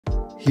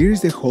Here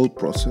is the whole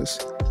process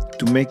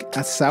to make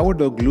a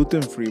sourdough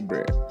gluten-free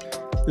bread.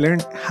 Learn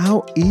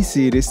how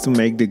easy it is to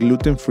make the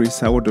gluten-free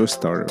sourdough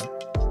starter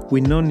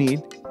with no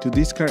need to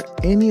discard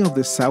any of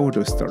the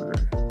sourdough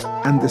starter,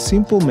 and the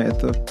simple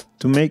method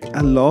to make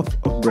a loaf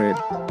of bread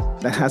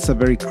that has a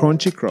very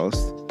crunchy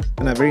crust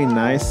and a very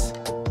nice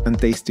and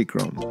tasty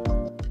crumb.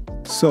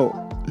 So,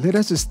 let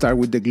us start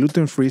with the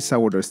gluten-free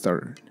sourdough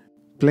starter.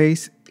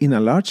 Place in a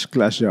large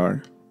glass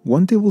jar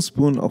 1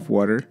 tablespoon of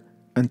water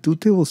and 2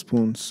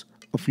 tablespoons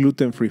of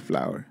gluten-free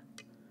flour.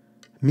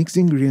 Mix the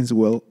ingredients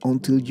well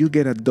until you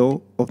get a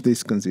dough of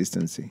this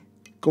consistency.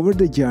 Cover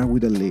the jar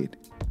with a lid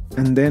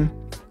and then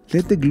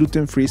let the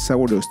gluten-free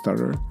sourdough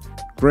starter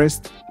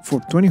rest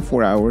for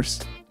 24 hours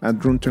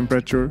at room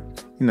temperature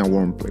in a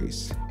warm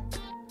place.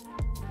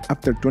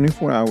 After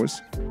 24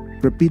 hours,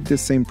 repeat the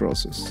same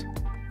process.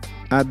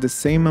 Add the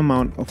same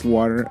amount of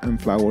water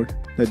and flour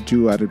that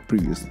you added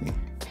previously.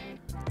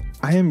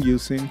 I am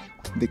using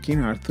the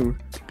King Arthur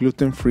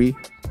gluten-free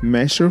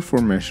measure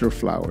for measure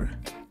flour,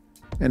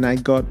 and I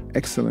got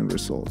excellent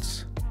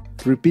results.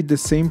 Repeat the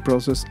same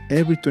process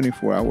every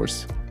 24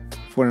 hours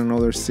for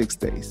another 6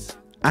 days.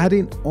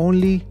 Adding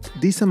only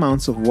these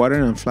amounts of water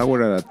and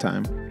flour at a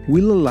time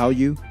will allow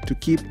you to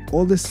keep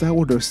all the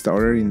sourdough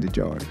starter in the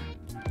jar.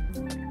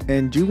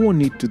 And you won't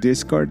need to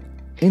discard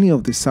any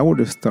of the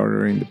sourdough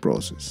starter in the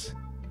process.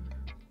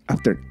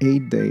 After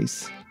 8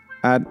 days,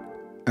 add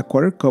a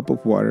 1/4 cup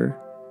of water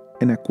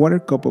and a 1/4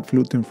 cup of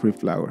gluten-free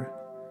flour,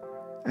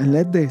 and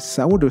let the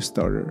sourdough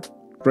starter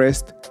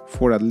rest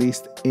for at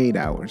least 8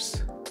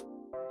 hours.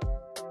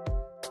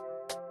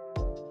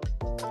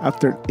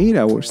 After 8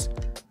 hours,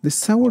 the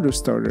sourdough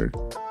starter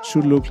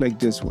should look like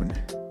this one,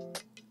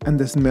 and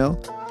the smell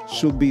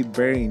should be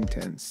very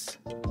intense.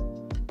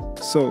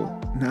 So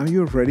now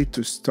you're ready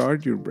to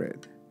start your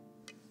bread.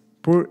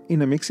 Pour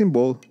in a mixing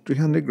bowl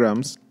 300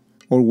 grams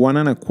or 1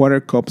 1/4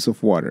 cups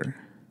of water.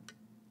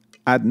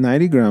 Add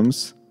 90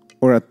 grams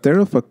or 1/3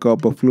 of a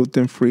cup of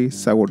gluten-free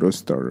sourdough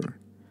starter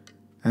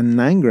and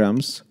 9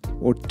 grams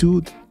or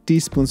 2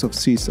 teaspoons of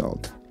sea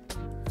salt.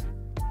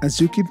 As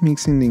you keep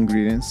mixing the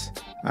ingredients,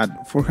 add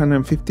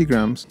 450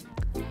 grams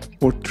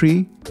or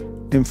 3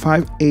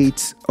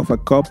 5/8 of a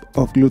cup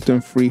of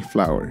gluten-free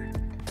flour.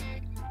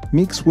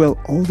 Mix well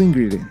all the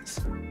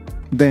ingredients.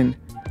 Then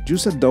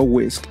use a dough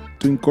whisk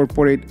to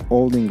incorporate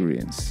all the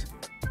ingredients.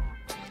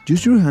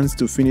 Use your hands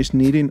to finish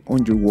kneading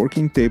on your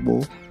working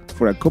table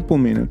for a couple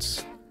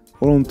minutes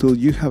or until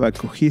you have a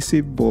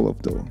cohesive ball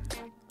of dough.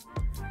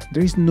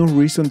 There is no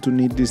reason to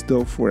knead this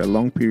dough for a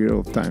long period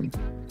of time,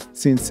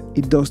 since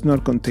it does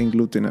not contain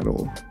gluten at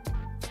all.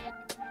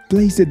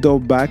 Place the dough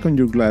back on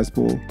your glass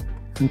bowl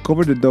and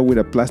cover the dough with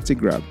a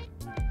plastic wrap.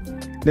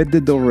 Let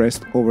the dough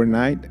rest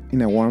overnight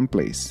in a warm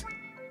place.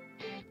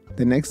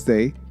 The next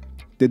day,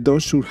 the dough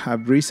should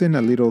have risen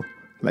a little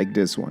like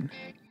this one.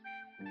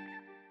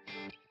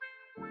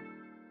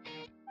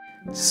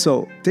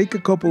 So, take a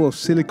couple of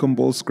silicone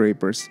bowl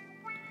scrapers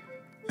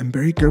and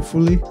very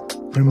carefully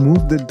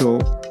remove the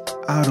dough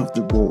out of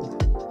the bowl.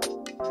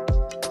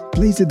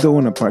 Place the dough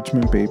on a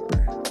parchment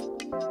paper.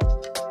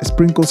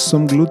 Sprinkle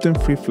some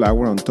gluten-free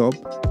flour on top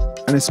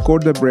and score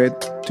the bread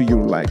to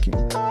your liking.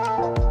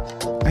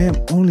 I am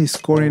only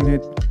scoring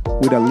it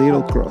with a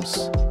little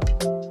crust,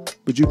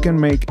 but you can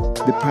make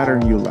the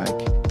pattern you like.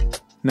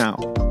 Now,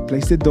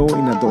 place the dough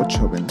in a Dutch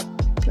oven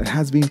that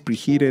has been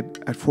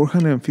preheated at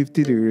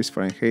 450 degrees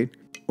Fahrenheit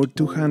or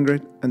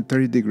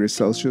 230 degrees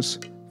Celsius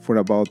for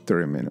about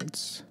 30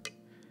 minutes.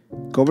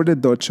 Cover the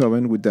Dutch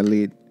oven with the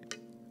lid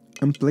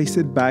and place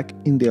it back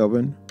in the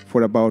oven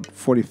for about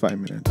 45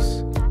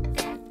 minutes.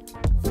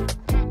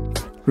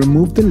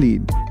 Remove the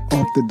lid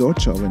off the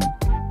Dutch oven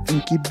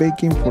and keep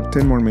baking for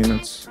 10 more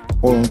minutes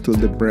or until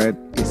the bread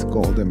is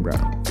golden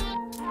brown.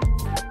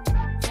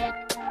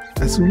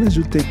 As soon as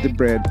you take the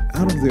bread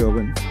out of the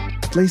oven,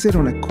 place it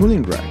on a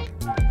cooling rack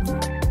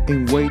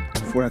and wait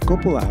for a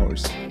couple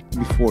hours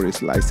before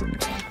slicing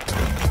it.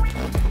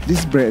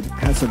 This bread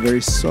has a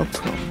very soft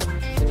crumb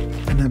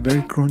and a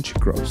very crunchy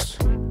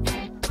crust.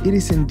 It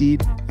is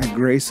indeed a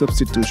great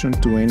substitution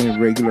to any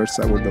regular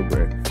sourdough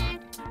bread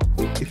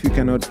if you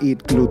cannot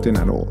eat gluten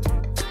at all.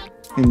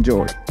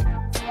 Enjoy!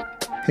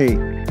 Hey,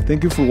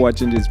 thank you for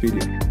watching this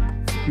video.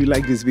 If you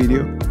like this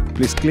video,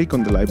 please click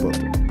on the like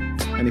button.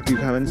 And if you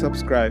haven't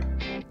subscribed,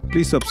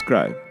 please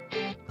subscribe.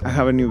 I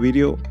have a new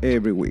video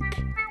every week.